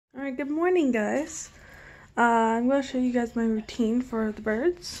Alright, good morning, guys. I'm going to show you guys my routine for the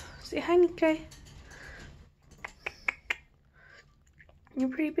birds. Say hi, Nikkei. You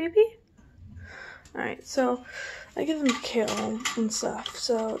pretty baby? Alright, so I give them kale and stuff,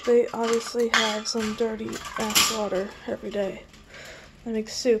 so they obviously have some dirty ass water every day. I make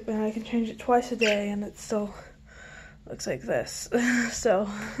soup and I can change it twice a day and it still looks like this. So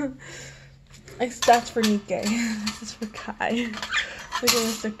that's for Nikkei. This is for Kai. Look at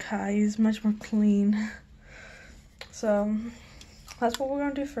Mr. Kai, he's much more clean. So that's what we're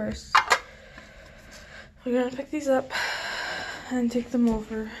gonna do first. We're gonna pick these up and take them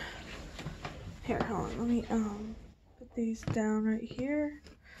over. Here, hold on, let me put these down right here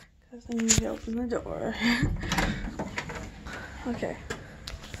because I need to open the door. Okay.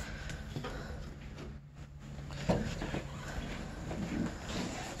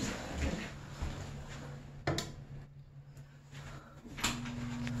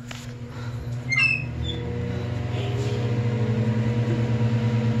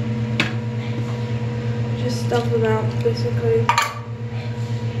 Just dump them out, basically.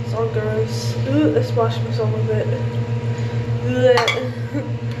 It's all gross. Ooh, I splashed myself with it. Alright,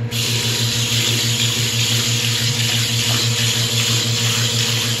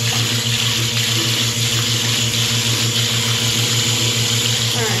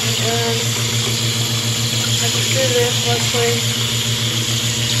 I can do this luckily.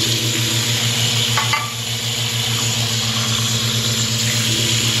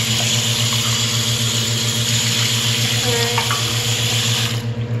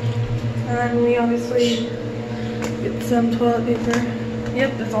 And we obviously get some toilet paper.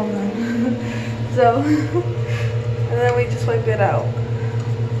 Yep, it's all done. So, and then we just wipe it out.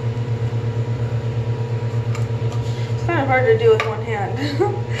 It's kind of hard to do with one hand.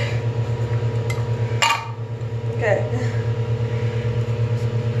 Okay.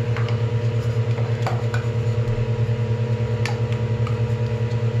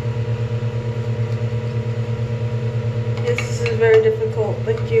 This is very difficult.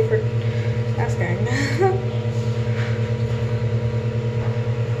 Thank you for asking.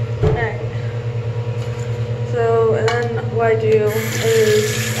 Alright. So, and then what I do is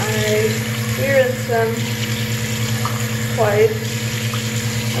I rinse them twice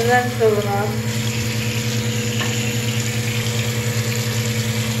and then fill them up.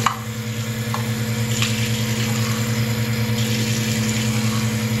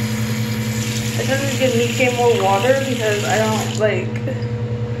 It doesn't give Nikkei more water because I don't like,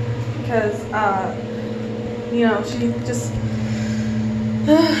 because you know, she just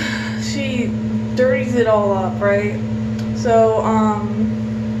she dirties it all up, right? So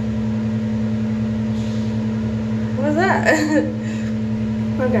what was that?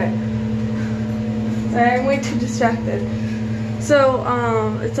 Okay, sorry, I'm way too distracted. So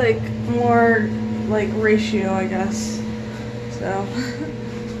it's like more like ratio, I guess. So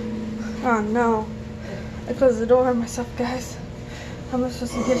oh no, I closed the door on myself, guys. How am I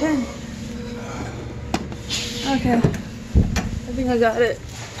supposed to get in? Okay, I think I got it.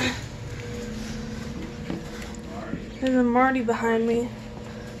 There's a Marty behind me.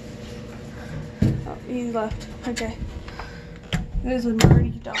 Oh, he left. Okay. There's a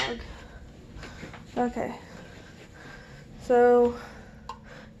Marty dog. Okay. So, I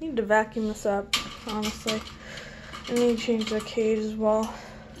need to vacuum this up, honestly. I need to change the cage as well.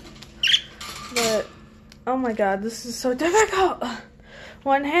 But, oh my god, this is so difficult.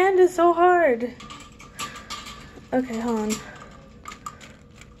 One hand is so hard. Okay, hold on.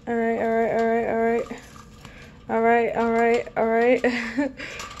 Alright.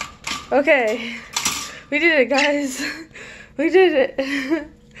 Okay. We did it, guys. We did it.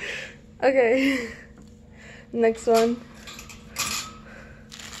 Okay. Next one.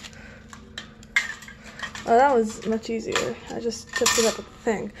 Oh, that was much easier. I just tipped it up with the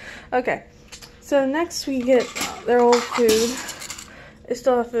thing. Okay. So next we get their old food. They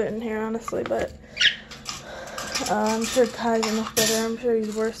still have food in here, honestly, but I'm sure Kai's enough better. I'm sure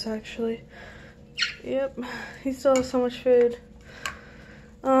he's worse, actually. Yep, he still has so much food.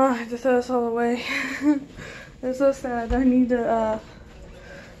 Oh, I have to throw this all away. It's so sad. I need to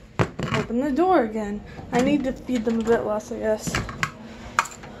open the door again. I need to feed them a bit less, I guess.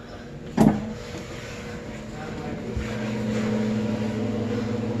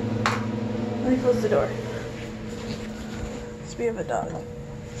 Let me close the door. Let's be of a dog.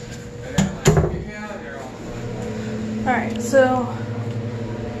 Alright, so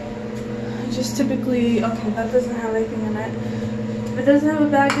just typically, okay, that doesn't have anything in it. If it doesn't have a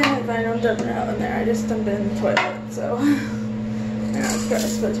bag in it, then I don't dump it out in there. I just dump it in the toilet, so I know it's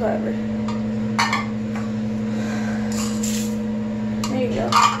gross, but whatever. There you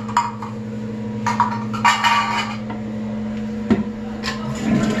go.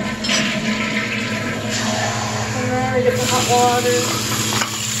 water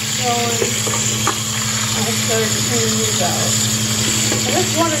going. I start cleaning these out. And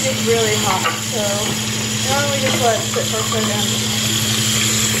this water gets really hot, so normally just let it sit for a second.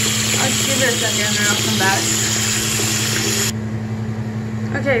 I'll just give it a second and I'll come back.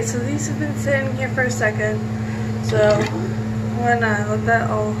 Okay, so these have been sitting here for a second, so I'm gonna let that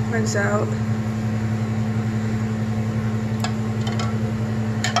all rinse out.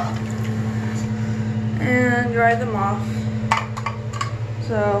 And dry them off.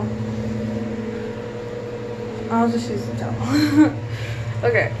 So I'll just use the towel.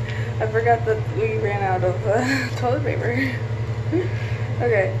 Okay, I forgot that we ran out of toilet paper.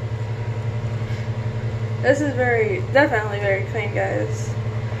 Okay. This is definitely very clean, guys.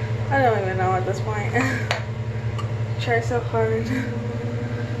 I don't even know at this point. Try so hard.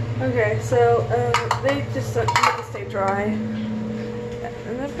 Okay, so they just need to stay dry.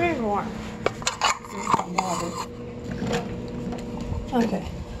 And they're very warm. Okay.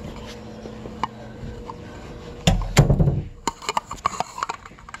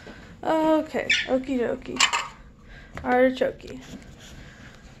 Okay, okie dokie. Artichoke.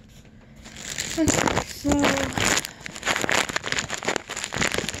 Okay, so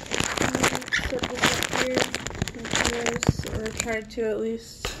set this up here, or try to at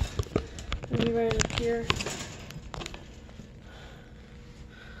least. Maybe right up here.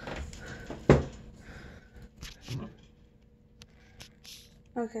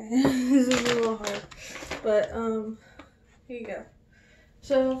 Okay, this is a little hard, but here you go.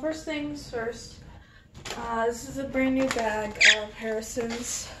 So first things first, this is a brand new bag of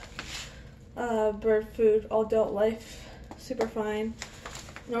Harrison's bird food, all adult life, super fine.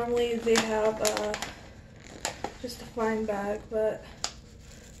 Normally they have just a fine bag, but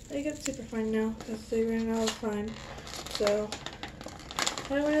they get super fine now because they ran out of fine. So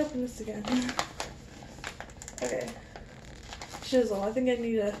how do I open this again? Okay. Chisel. I think I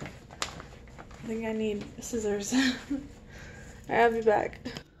need scissors. I'll be back.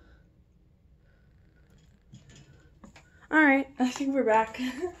 Alright, I think we're back.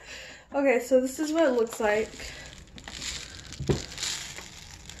 Okay, so this is what it looks like.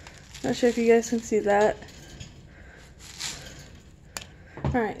 Not sure if you guys can see that.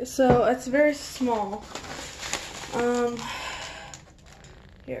 Alright, so it's very small.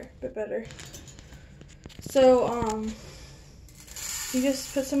 Here, a bit better. So, you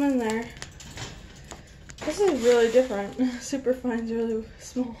just put some in there. This is really different. Super fine's really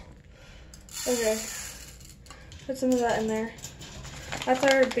small. Okay. Put some of that in there. That's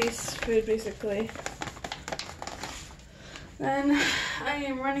our base food, basically. Then, I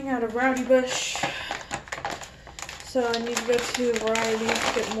am running out of Rowdy Bush. So I need to go to Variety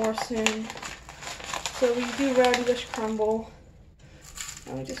to get more soon. So we do Rowdy Bush crumble.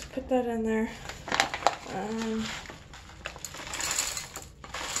 And we just put that in there.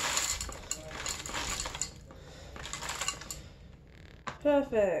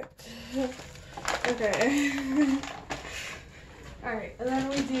 Perfect. Okay. Alright, and then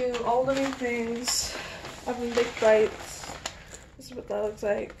we do all living things. Oven baked bites. This is what that looks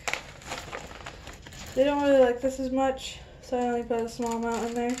like. They don't really like this as much, so I only put a small amount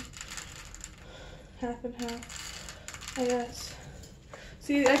in there. Half and half, I guess.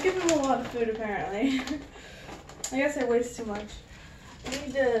 See, I give them a lot of food apparently. I guess I waste too much. I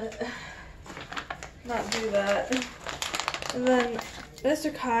need to not do that. And then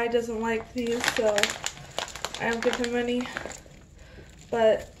Mr. Kai doesn't like these, so I don't give him any.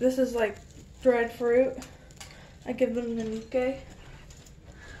 But this is like dried fruit. I give them the Nikkei.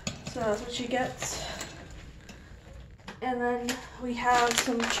 So that's what she gets. And then we have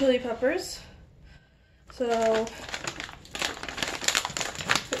some chili peppers. So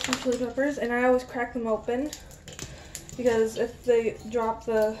put some chili peppers, and I always crack them open because if they drop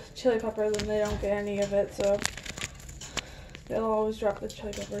the chili pepper, then they don't get any of it. So they'll always drop the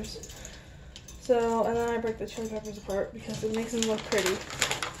chili peppers. So, and then I break the chili peppers apart because it makes them look pretty.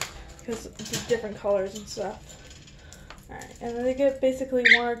 Because it's different colors and stuff. Alright, and then they get basically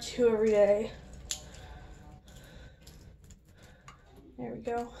 1 or 2 every day. There we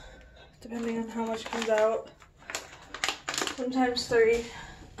go. Depending on how much comes out. Sometimes 3.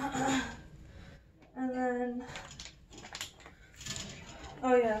 And then,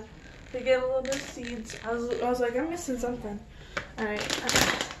 oh yeah, they get a little bit of seeds. I was like, I'm missing something. Alright,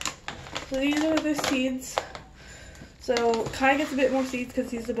 so these are the seeds. So Kai gets a bit more seeds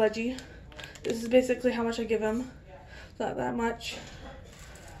because he's the budgie. This is basically how much I give him. Not that much.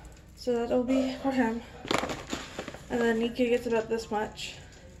 So that'll be for him. And then Nika gets about this much.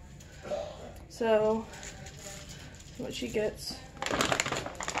 So that's what she gets.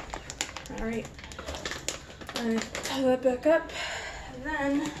 Alright. I tie that back up, and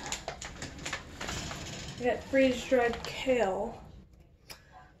then I got freeze-dried kale.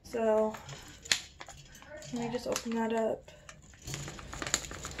 So let me just open that up.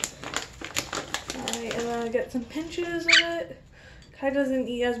 Alright, and then I get some pinches of it. Kai doesn't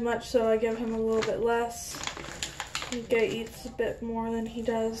eat as much, so I give him a little bit less. Nika eats a bit more than he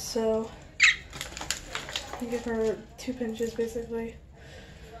does, so I give her 2 pinches basically.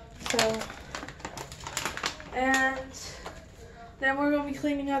 So, and then we're going to be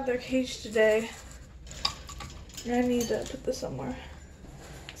cleaning out their cage today. And I need to put this somewhere,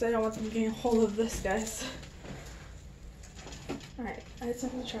 because I don't want them getting a hold of this, guys. Alright, it's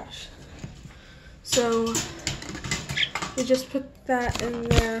in the trash. So, we just put that in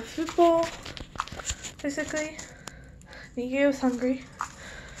their food bowl, basically. Nika was hungry.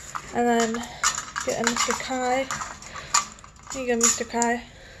 And then get a Mr. Kai. Here you go, Mr. Kai.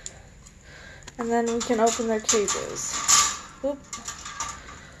 And then we can open their cages. Oop.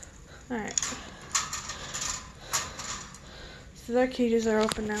 Alright. So their cages are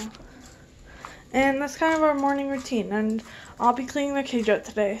open now. And that's kind of our morning routine. And I'll be cleaning their cage out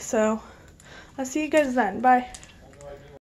today. So I'll see you guys then. Bye.